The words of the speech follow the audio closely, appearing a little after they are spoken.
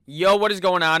Yo, what is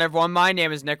going on, everyone? My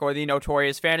name is Nick, or the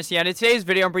Notorious Fantasy, and in today's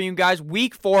video, I'm bringing you guys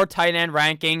Week 4 tight end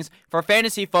rankings for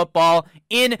fantasy football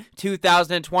in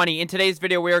 2020. In today's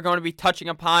video, we are going to be touching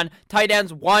upon tight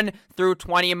ends 1 through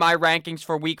 20 in my rankings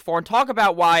for Week 4, and talk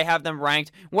about why I have them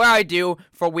ranked where I do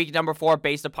for Week number 4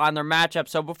 based upon their matchup.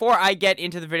 So before I get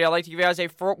into the video, I'd like to give you guys a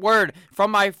word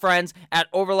from my friends at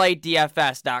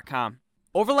OverlayDFS.com.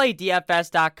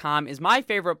 OverlayDFS.com is my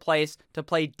favorite place to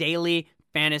play daily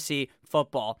fantasy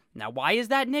football. Now, why is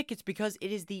that, Nick? It's because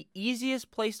it is the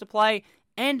easiest place to play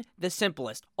and the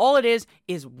simplest. All it is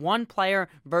one player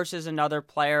versus another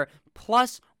player,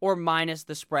 plus or minus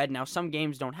the spread. Now, some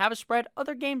games don't have a spread.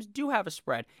 Other games do have a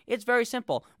spread. It's very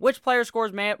simple. Which player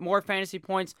scores more fantasy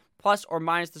points, plus or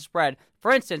minus the spread?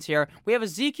 For instance, here, we have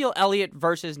Ezekiel Elliott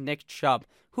versus Nick Chubb.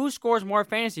 Who scores more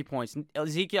fantasy points?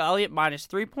 Ezekiel Elliott minus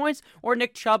 3 points or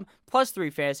Nick Chubb plus 3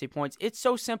 fantasy points? It's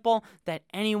so simple that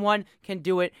anyone can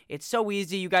do it. It's so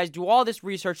easy. You guys do all this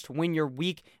research to win your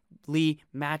weekly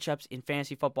matchups in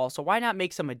fantasy football. So why not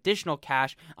make some additional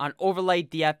cash on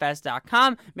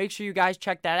OverlayDFS.com? Make sure you guys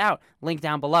check that out. Link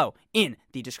down below in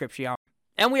the description.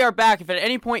 And we are back. If at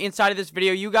any point inside of this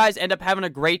video you guys end up having a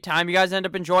great time, you guys end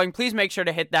up enjoying, please make sure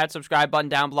to hit that subscribe button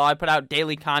down below. I put out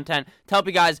daily content to help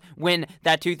you guys win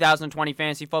that 2020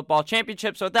 Fantasy Football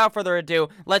Championship. So without further ado,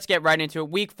 let's get right into it.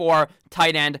 Week 4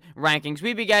 tight end rankings.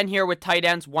 We begin here with tight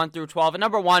ends 1 through 12. At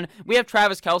number 1, we have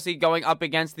Travis Kelce going up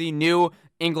against the New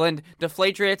England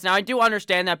Deflatriots. Now, I do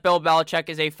understand that Bill Belichick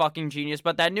is a fucking genius,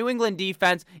 but that New England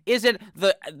defense isn't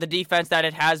the defense that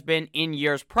it has been in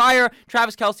years prior.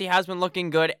 Travis Kelce has been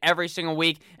looking good every single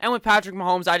week, and with Patrick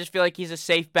Mahomes, I just feel like he's a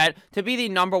safe bet to be the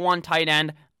number 1 tight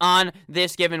end on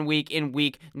this given week in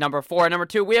week number 4. Number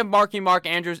 2, we have Mark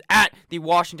Andrews at the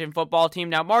Washington football team.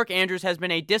 Now, Mark Andrews has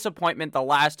been a disappointment the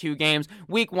last 2 games.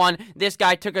 Week 1, this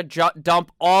guy took a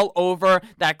dump all over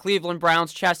that Cleveland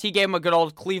Browns chest. He gave him a good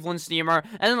old Cleveland steamer.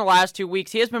 And in the last 2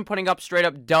 weeks, he has been putting up straight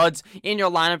up duds in your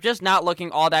lineup, just not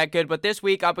looking all that good. But this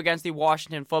week, up against the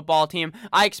Washington football team,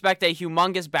 I expect a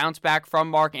humongous bounce back from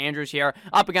Mark Andrews here,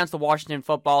 up against the Washington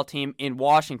football team in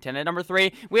Washington. At number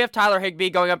 3, we have Tyler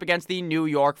Higbee going up against the New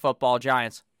York Football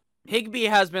Giants. Higbee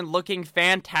has been looking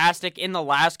fantastic in the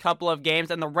last couple of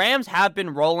games, and the Rams have been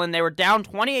rolling. They were down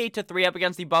 28-3 up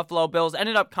against the Buffalo Bills,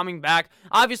 ended up coming back,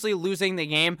 obviously losing the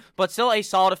game, but still a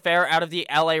solid affair out of the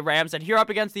LA Rams. And here up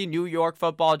against the New York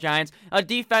Football Giants, a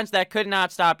defense that could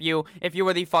not stop you if you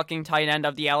were the fucking tight end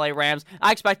of the LA Rams.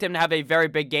 I expect him to have a very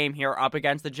big game here up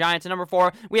against the Giants. And number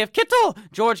 4, we have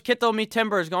George Kittle, me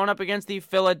Timbers, going up against the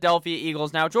Philadelphia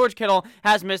Eagles. Now, George Kittle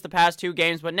has missed the past 2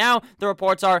 games, but now the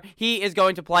reports are he is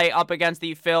going to play up against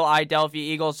the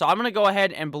Philadelphia Eagles. So I'm going to go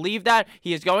ahead and believe that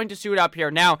he is going to suit up here.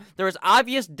 Now, there is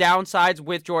obvious downsides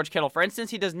with George Kittle. For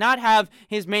instance, he does not have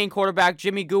his main quarterback,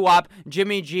 Jimmy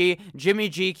GQ,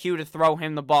 to throw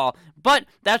him the ball. But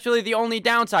that's really the only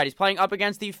downside. He's playing up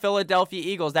against the Philadelphia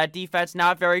Eagles. That defense,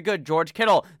 not very good. George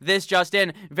Kittle, this just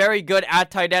in, very good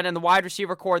at tight end, and the wide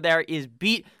receiver core there is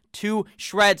beat to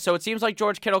shreds. So it seems like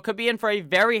George Kittle could be in for a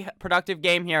very productive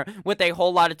game here with a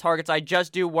whole lot of targets. I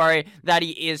just do worry that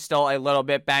he is still a little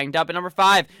bit banged up. At number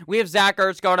 5, we have Zach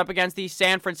Ertz going up against the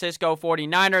San Francisco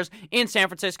 49ers in San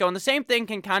Francisco, and the same thing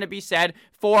can kind of be said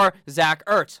for Zach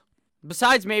Ertz.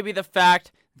 Besides maybe the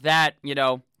fact that,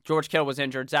 George Kittle was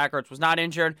injured, Zach Ertz was not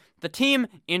injured, the team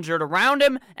injured around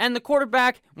him, and the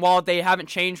quarterback, while they haven't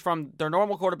changed from their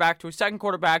normal quarterback to a second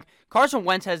quarterback, Carson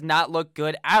Wentz has not looked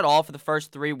good at all for the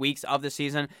first 3 weeks of the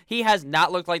season. He has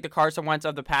not looked like the Carson Wentz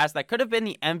of the past that could have been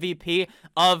the MVP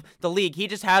of the league. He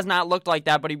just has not looked like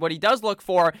that, but what he does look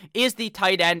for is the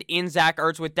tight end in Zach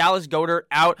Ertz. With Dallas Goedert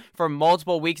out for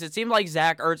multiple weeks, it seems like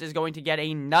Zach Ertz is going to get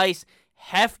a nice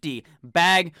hefty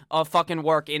bag of fucking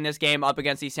work in this game up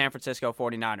against the San Francisco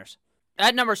 49ers.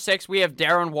 At number 6, we have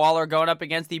Darren Waller going up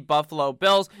against the Buffalo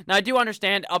Bills. Now, I do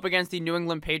understand up against the New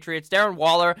England Patriots, Darren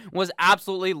Waller was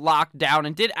absolutely locked down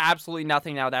and did absolutely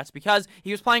nothing. Now, that's because he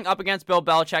was playing up against Bill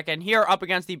Belichick, and here up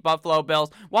against the Buffalo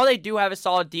Bills, while they do have a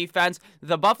solid defense,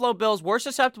 the Buffalo Bills were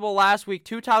susceptible last week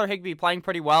to Tyler Higbee playing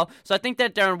pretty well, so I think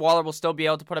that Darren Waller will still be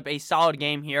able to put up a solid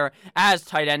game here as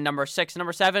tight end number 6.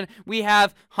 Number 7, we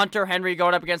have Hunter Henry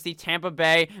going up against the Tampa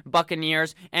Bay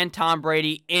Buccaneers and Tom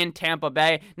Brady in Tampa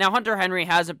Bay. Now, Hunter Henry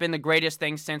hasn't been the greatest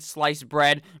thing since sliced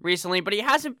bread recently, but he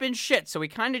hasn't been shit, so he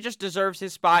kind of just deserves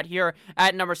his spot here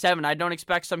at number 7. I don't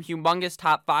expect some humongous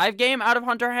top 5 game out of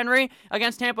Hunter Henry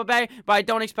against Tampa Bay, but I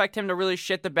don't expect him to really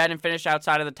shit the bed and finish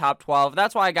outside of the top 12.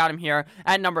 That's why I got him here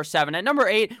at number 7. At number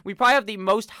 8, we probably have the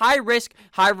most high-risk,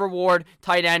 high-reward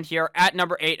tight end here at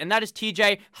number 8, and that is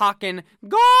TJ Hockenson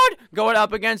going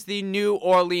up against the New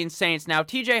Orleans Saints. Now,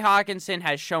 TJ Hockenson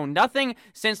has shown nothing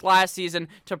since last season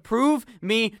to prove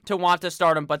me to want to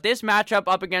start him, but this matchup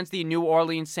up against the New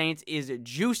Orleans Saints is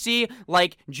juicy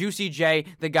like Juicy J,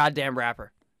 the goddamn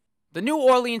rapper. The New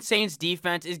Orleans Saints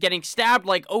defense is getting stabbed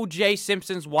like O.J.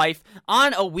 Simpson's wife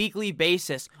on a weekly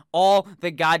basis all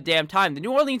the goddamn time. The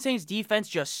New Orleans Saints defense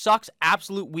just sucks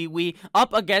absolute wee-wee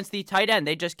up against the tight end.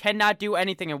 They just cannot do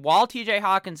anything. And while TJ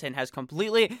Hockenson has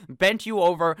completely bent you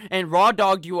over and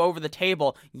raw-dogged you over the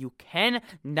table, you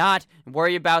cannot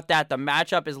worry about that. The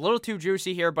matchup is a little too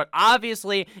juicy here, but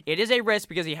obviously it is a risk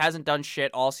because he hasn't done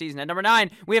shit all season. At number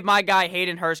 9, we have my guy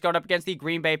Hayden Hurst going up against the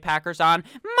Green Bay Packers on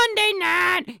Monday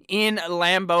night in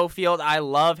Lambeau Field. I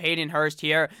love Hayden Hurst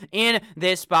here in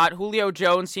this spot. Julio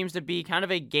Jones seems to be kind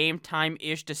of a game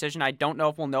time-ish decision. I don't know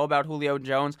if we'll know about Julio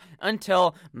Jones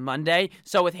until Monday.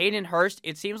 So with Hayden Hurst,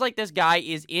 it seems like this guy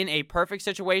is in a perfect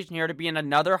situation here to be in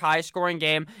another high-scoring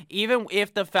game. Even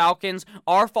if the Falcons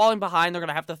are falling behind, they're going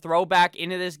to have to throw back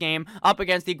into this game up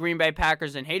against the Green Bay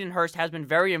Packers, and Hayden Hurst has been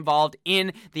very involved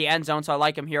in the end zone, so I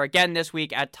like him here again this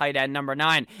week at tight end number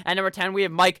 9. At number 10, we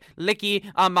have Mike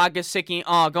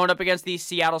Gesicki going up against the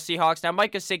Seattle Seahawks. Now,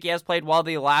 Mike Gesicki has played well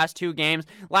the last 2 games.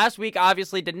 Last week,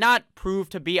 obviously, did not prove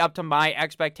to be up to my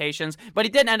expectations, but he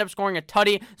did end up scoring a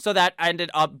tutty, so that ended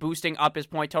up boosting up his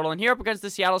point total. And here up against the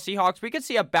Seattle Seahawks, we could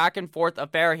see a back and forth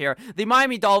affair here. The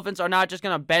Miami Dolphins are not just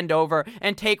going to bend over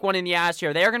and take one in the ass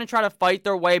here. They are going to try to fight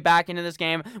their way back into this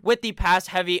game with the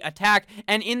pass-heavy attack,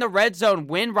 and in the red zone,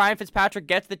 when Ryan Fitzpatrick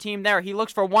gets the team there, he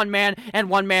looks for one man and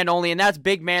one man only, and that's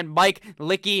big man Mike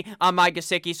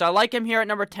Gesicki. So I like him here at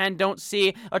number 10. Don't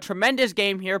see a tremendous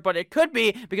game here, but it could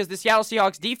be because the Seattle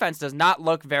Seahawks defense does not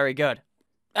look very good.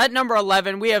 At number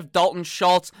 11, we have Dalton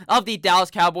Schultz of the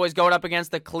Dallas Cowboys going up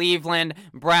against the Cleveland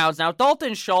Browns. Now,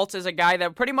 Dalton Schultz is a guy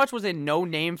that pretty much was a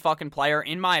no-name fucking player,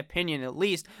 in my opinion at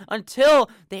least, until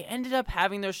they ended up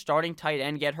having their starting tight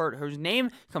end get hurt, whose name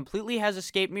completely has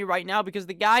escaped me right now because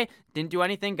the guy didn't do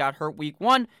anything, got hurt week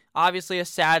 1. Obviously a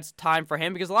sad time for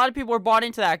him because a lot of people were bought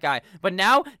into that guy. But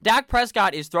now, Dak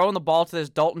Prescott is throwing the ball to this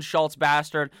Dalton Schultz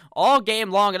bastard all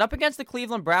game long. And up against the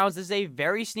Cleveland Browns, this is a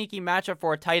very sneaky matchup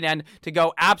for a tight end to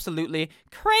go absolutely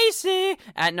crazy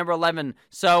at number 11.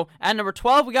 So, at number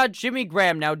 12, we got Jimmy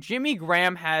Graham. Now, Jimmy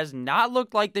Graham has not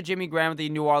looked like the Jimmy Graham of the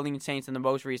New Orleans Saints in the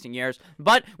most recent years.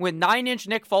 But with 9-inch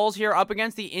Nick Foles here up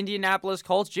against the Indianapolis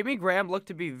Colts, Jimmy Graham looked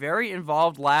to be very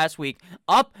involved last week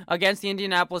up against the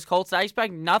Indianapolis Colts. I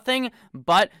expect nothing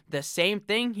but the same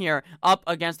thing here up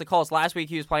against the Colts. Last week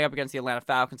he was playing up against the Atlanta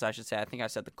Falcons, I should say. I think I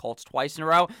said the Colts twice in a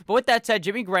row. But with that said,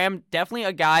 Jimmy Graham, definitely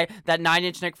a guy that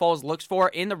 9-inch Nick Foles looks for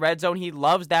in the red zone. He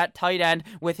loves that tight end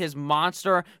with his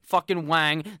monster fucking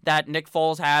wang that Nick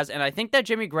Foles has. And I think that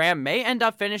Jimmy Graham may end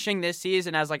up finishing this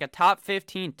season as like a top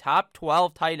 15, top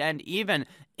 12 tight end even,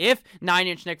 if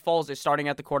 9-inch Nick Foles is starting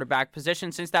at the quarterback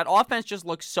position, since that offense just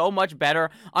looks so much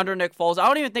better under Nick Foles. I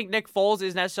don't even think Nick Foles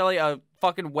is necessarily a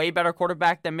fucking way better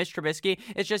quarterback than Mitch Trubisky.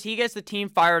 It's just he gets the team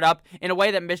fired up in a way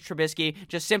that Mitch Trubisky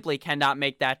just simply cannot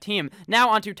make that team. Now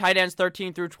on to tight ends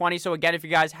 13 through 20. So again, if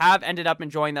you guys have ended up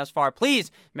enjoying thus far,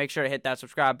 please make sure to hit that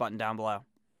subscribe button down below.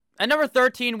 At number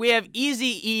 13, we have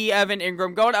Easy Evan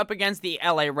Ingram going up against the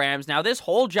LA Rams. Now, this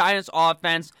whole Giants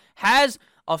offense has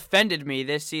offended me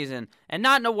this season, and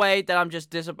not in a way that I'm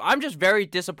just very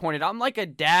disappointed. I'm like a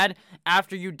dad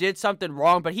after you did something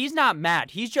wrong, but he's not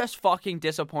mad. He's just fucking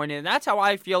disappointed, and that's how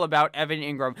I feel about Evan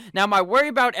Ingram. Now, my worry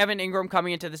about Evan Ingram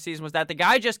coming into the season was that the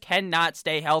guy just cannot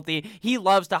stay healthy. He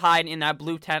loves to hide in that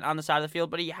blue tent on the side of the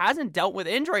field, but he hasn't dealt with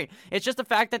injury. It's just the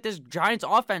fact that this Giants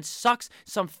offense sucks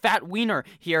some fat wiener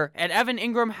here, and Evan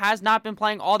Ingram has not been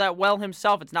playing all that well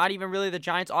himself. It's not even really the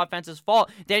Giants offense's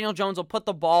fault. Daniel Jones will put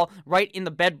the ball right in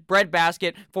the bread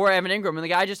basket for Evan Ingram, and the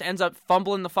guy just ends up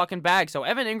fumbling the fucking bag. So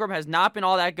Evan Ingram has not been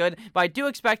all that good, but I do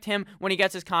expect him, when he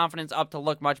gets his confidence up, to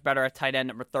look much better at tight end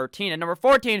number 13. At number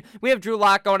 14, we have Drew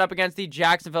Lock going up against the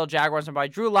Jacksonville Jaguars, and by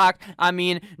Drew Lock, I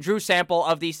mean Drew Sample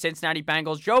of the Cincinnati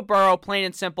Bengals. Joe Burrow, plain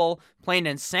and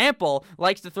sample,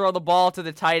 likes to throw the ball to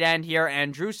the tight end here,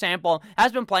 and Drew Sample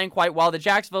has been playing quite well. The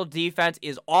Jacksonville defense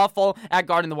is awful at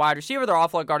guarding the wide receiver. They're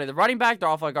awful at guarding the running back. They're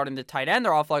awful at guarding the tight end.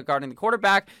 They're awful at guarding the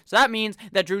quarterback. So that means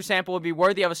that Drew Sample would be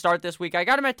worthy of a start this week. I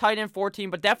got him at tight end 14,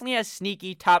 but definitely has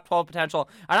sneaky top 12 potential.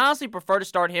 I'd honestly prefer to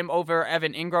start him over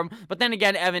Evan Ingram, but then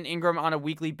again, Evan Ingram on a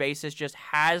weekly basis just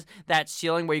has that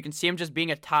ceiling where you can see him just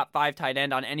being a top 5 tight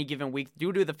end on any given week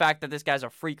due to the fact that this guy's a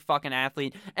freak fucking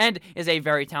athlete and is a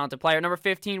very talented player. Number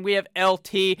 15, we have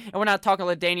LT, and we're not talking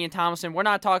LaDainian Tomlinson, we're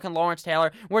not talking Lawrence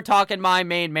Taylor, we're talking my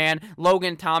main man,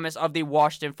 Logan Thomas of the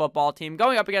Washington football team,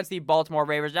 going up against the Baltimore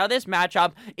Ravens. Now, this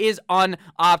matchup is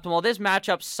unoptimal. This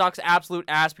matchup sucks absolute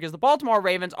ass because the Baltimore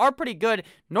Ravens are pretty good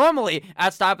normally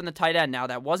at stopping the tight end. Now,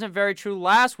 that wasn't very true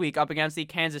last week up against the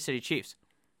Kansas City Chiefs.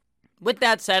 With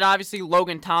that said, obviously,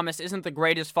 Logan Thomas isn't the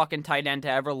greatest fucking tight end to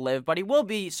ever live, but he will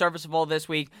be serviceable this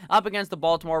week up against the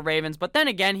Baltimore Ravens. But then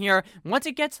again here, once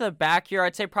it gets to the back here,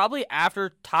 I'd say probably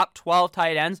after top 12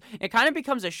 tight ends, it kind of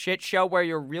becomes a shit show where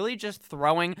you're really just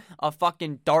throwing a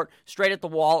fucking dart straight at the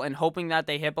wall and hoping that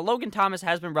they hit. But Logan Thomas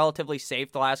has been relatively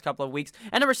safe the last couple of weeks.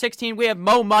 At number 16, we have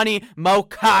Mo Money, Mo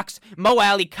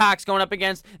Alley Cox going up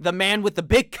against the man with the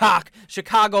big cock,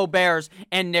 Chicago Bears,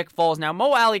 and Nick Foles. Now,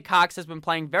 Mo Alley Cox has been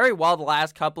playing very well the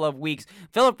last couple of weeks.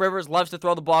 Phillip Rivers loves to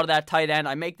throw the ball to that tight end.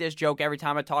 I make this joke every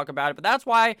time I talk about it, but that's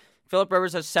why Phillip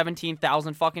Rivers has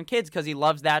 17,000 fucking kids, because he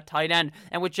loves that tight end.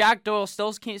 And with Jack Doyle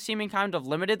still seeming kind of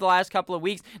limited the last couple of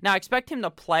weeks, now I expect him to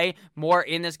play more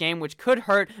in this game, which could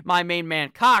hurt my main man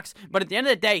Cox. But at the end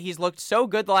of the day, he's looked so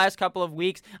good the last couple of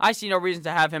weeks, I see no reason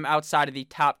to have him outside of the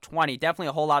top 20. Definitely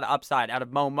a whole lot of upside out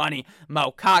of Mo Money,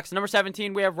 Mo Cox. Number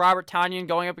 17, we have Robert Tonyan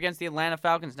going up against the Atlanta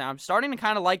Falcons. Now, I'm starting to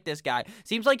kind of like this guy.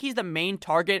 Seems like he's the main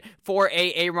target for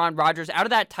Aaron Rodgers out of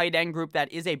that tight end group that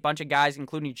is a bunch of guys,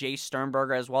 including Jace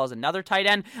Sternberger, as well as another tight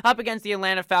end up against the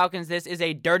Atlanta Falcons. This is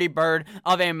a dirty bird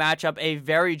of a matchup, a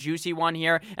very juicy one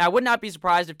here. And I would not be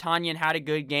surprised if Tonyan had a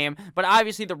good game, but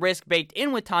obviously the risk baked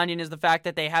in with Tonyan is the fact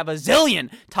that they have a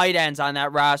zillion tight ends on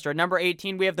that roster. At number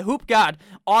 18, we have the Hoop God,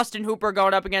 Austin Hooper,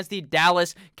 going up against the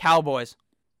Dallas Cowboys.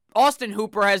 Austin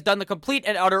Hooper has done the complete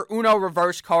and utter Uno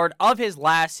reverse card of his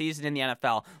last season in the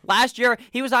NFL. Last year,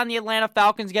 he was on the Atlanta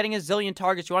Falcons getting a zillion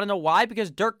targets. You want to know why? Because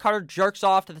Dirk Cutter jerks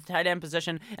off to the tight end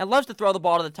position and loves to throw the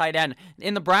ball to the tight end.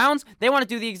 In the Browns, they want to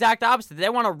do the exact opposite. They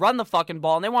want to run the fucking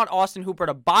ball, and they want Austin Hooper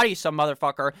to body some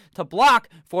motherfucker to block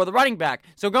for the running back.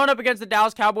 So going up against the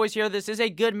Dallas Cowboys here, this is a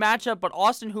good matchup, but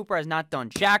Austin Hooper has not done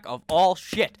jack of all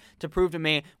shit to prove to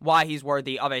me why he's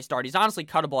worthy of a start. He's honestly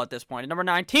cuttable at this point. At number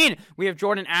 19, we have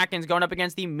Jordan Atkins going up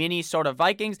against the Minnesota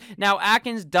Vikings. Now,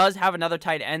 Atkins does have another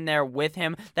tight end there with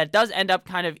him that does end up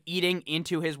kind of eating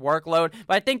into his workload,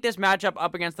 but I think this matchup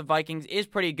up against the Vikings is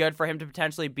pretty good for him to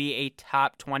potentially be a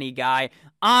top 20 guy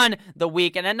on the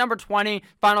week. And at number 20,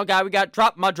 final guy, we got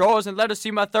drop my drawers and let us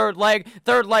see my third leg,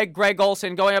 Greg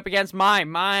Olsen going up against my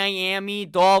Miami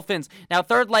Dolphins. Now,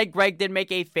 third leg Greg did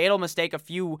make a fatal mistake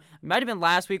might have been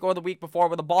last week or the week before,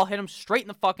 where the ball hit him straight in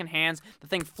the fucking hands. The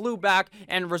thing flew back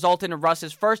and resulted in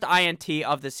Russ's first INT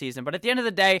of the season. But at the end of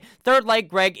the day, third leg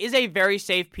Greg is a very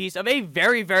safe piece of a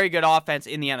very, very good offense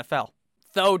in the NFL.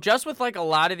 Though, just with like a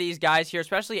lot of these guys here,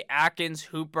 especially Atkins,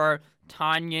 Hooper,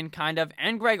 Tonyan, kind of,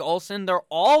 and Greg Olsen, they're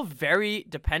all very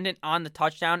dependent on the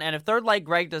touchdown, and if third leg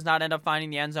Greg does not end up finding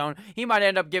the end zone, he might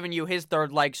end up giving you his third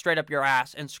leg straight up your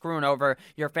ass and screwing over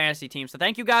your fantasy team. So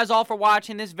thank you guys all for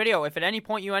watching this video. If at any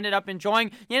point you ended up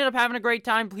enjoying, you ended up having a great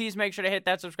time, please make sure to hit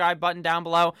that subscribe button down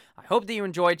below. I hope that you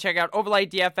enjoyed. Check out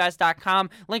overlaydfs.com,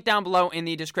 link down below in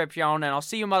the description, and I'll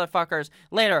see you motherfuckers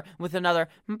later with another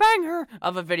banger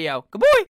of a video. Goodbye!